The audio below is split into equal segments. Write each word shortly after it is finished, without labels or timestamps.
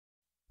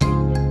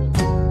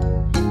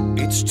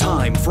It's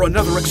time for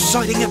another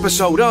exciting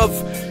episode of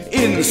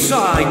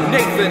Inside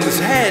Nathan's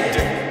Head.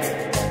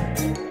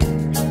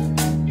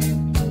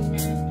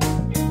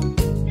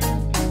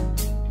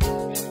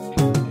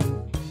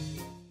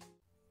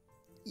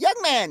 Young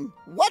man,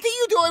 what are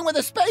you doing with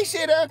a space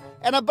heater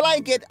and a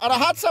blanket on a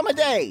hot summer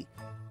day?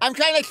 I'm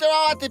trying to throw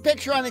out the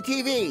picture on the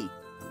TV.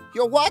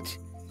 You're what?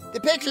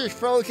 The picture's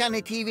frozen on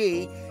the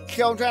TV,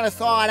 so I'm trying to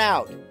thaw it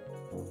out.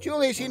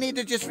 Julius, you need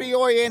to just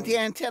reorient the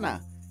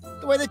antenna,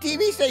 the way the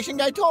TV station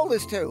guy told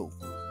us to.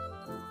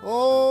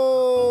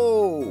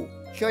 Oh,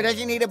 so it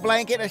doesn't need a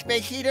blanket and a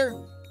space heater?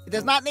 It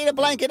does not need a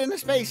blanket and a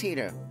space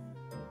heater.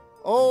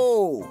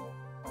 Oh,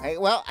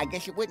 well, I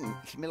guess it wouldn't.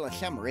 It's the middle of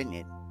summer, isn't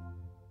it?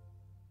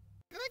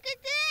 Look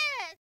at this!